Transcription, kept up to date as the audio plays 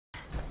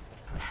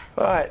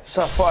Right,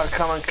 so I thought I'd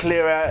come and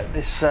clear out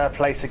this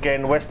place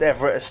again, West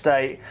Everett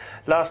Estate.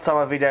 Last time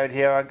I videoed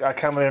here, I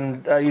come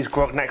in and used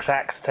Grognak's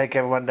axe to take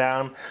everyone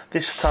down.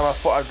 This time I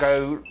thought I'd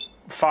go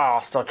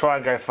fast. I'll try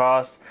and go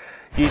fast.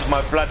 Use my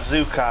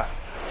Bazooka,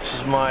 which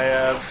is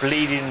my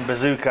bleeding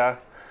bazooka,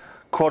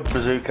 quad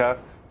bazooka,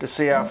 to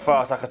see how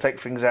fast I can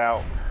take things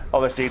out.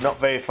 Obviously not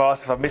very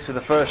fast if I miss with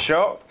the first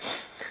shot.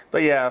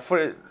 But yeah, I thought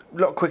it a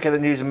lot quicker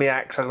than using my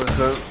axe. I'm going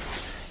to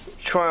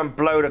try and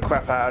blow the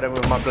crap out of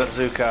them with my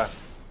bazooka.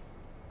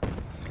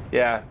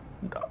 Yeah,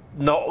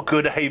 not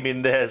good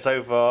aiming there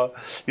so far.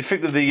 You'd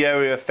think with the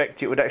area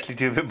effect it would actually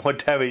do a bit more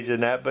damage than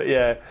that, but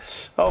yeah,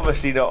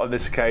 obviously not on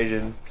this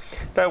occasion.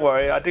 Don't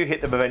worry, I do hit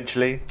them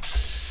eventually.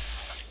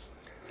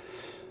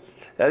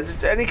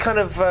 Any kind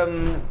of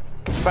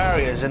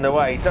barriers in the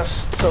way does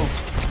sort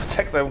of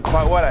protect them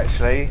quite well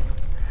actually.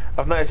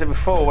 I've noticed it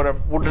before when a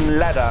wooden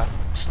ladder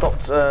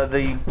stopped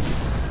the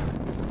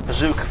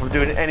bazooka from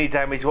doing any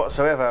damage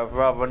whatsoever,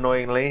 rather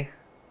annoyingly.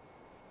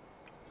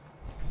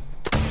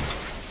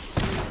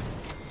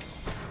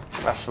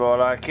 That's more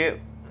like it.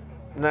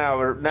 Now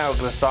we're going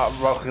to start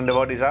rocking the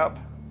bodies up.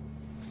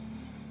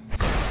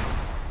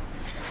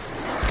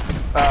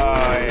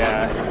 Oh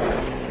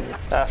yeah,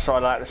 that's what I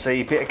like to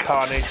see. Bit of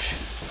carnage,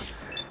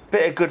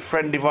 bit of good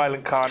friendly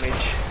violent carnage.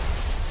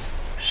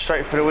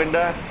 Straight through the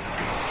window.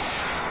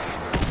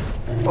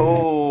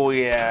 Oh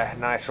yeah,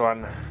 nice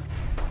one.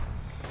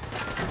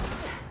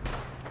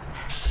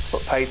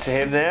 Put paid to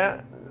him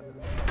there.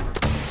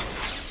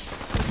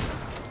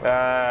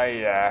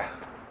 Yeah.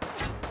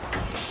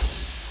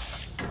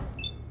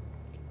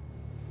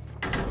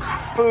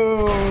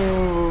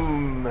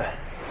 Boom!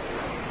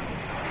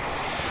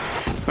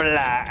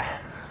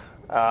 Splat!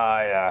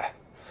 Ah, yeah.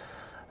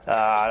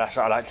 That's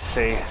what I like to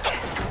see.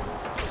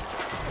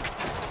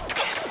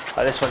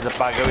 Oh, this one's a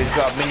bugger, he's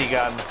got a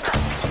minigun.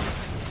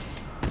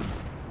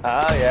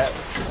 Ah, yeah.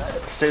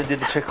 Soon did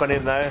the trick on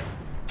him, though.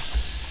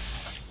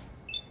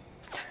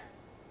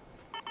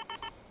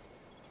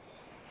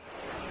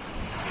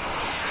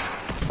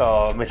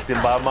 Oh, missed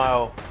him by a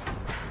mile.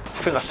 I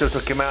think I still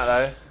took him out,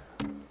 though.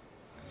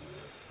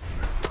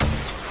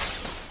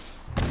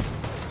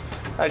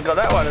 I got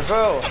that one as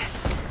well.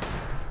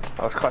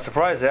 I was quite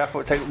surprised there. I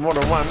thought it'd take more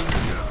than one.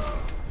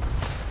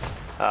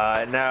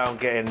 Now I'm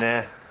getting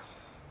there.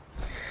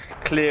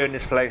 Clearing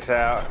this place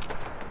out.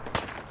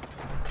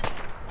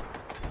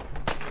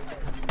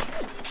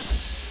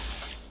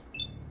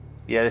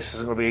 Yeah, this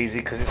isn't going to be easy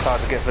because it's hard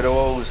to get through the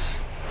walls.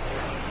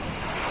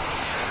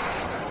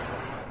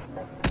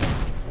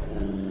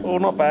 Oh,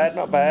 not bad,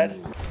 not bad.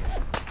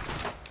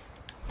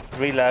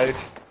 Reload.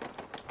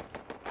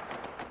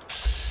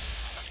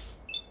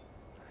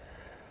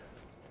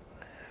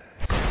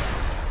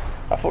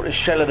 I thought the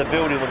shell of the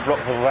building would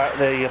block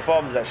the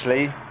bombs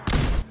actually.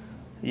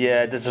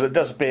 Yeah, it does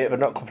a bit, but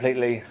not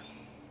completely.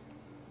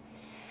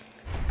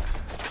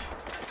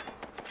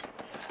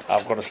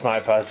 I've got a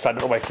sniper, so I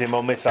don't waste any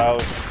more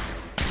missiles.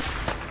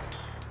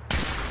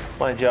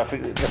 Mind you, I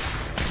think it just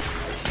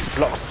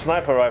blocks the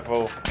sniper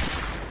rifle,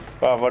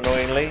 rather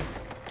annoyingly.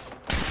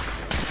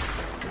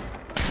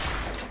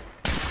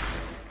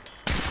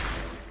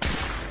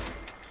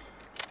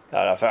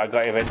 I think I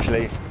got it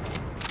eventually.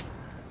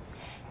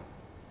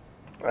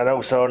 And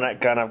also on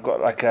that gun I've got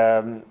like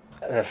an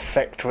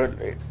effect for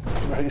it. I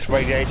think it's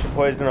radiation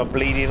poisoning or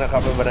bleeding, I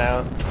can't remember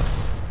now.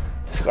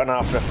 It's got an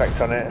after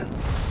effect on it.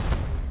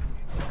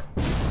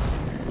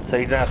 So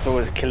you don't have to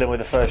always kill him with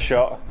the first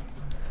shot.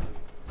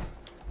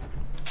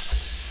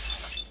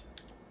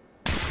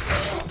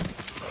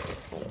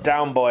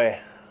 Down boy.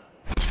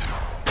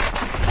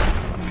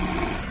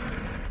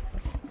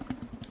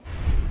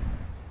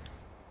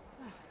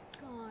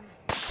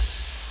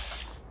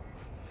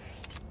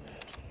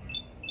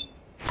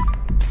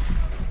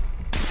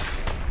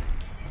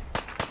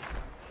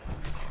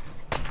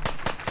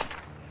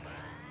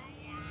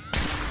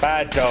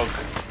 Bad dog.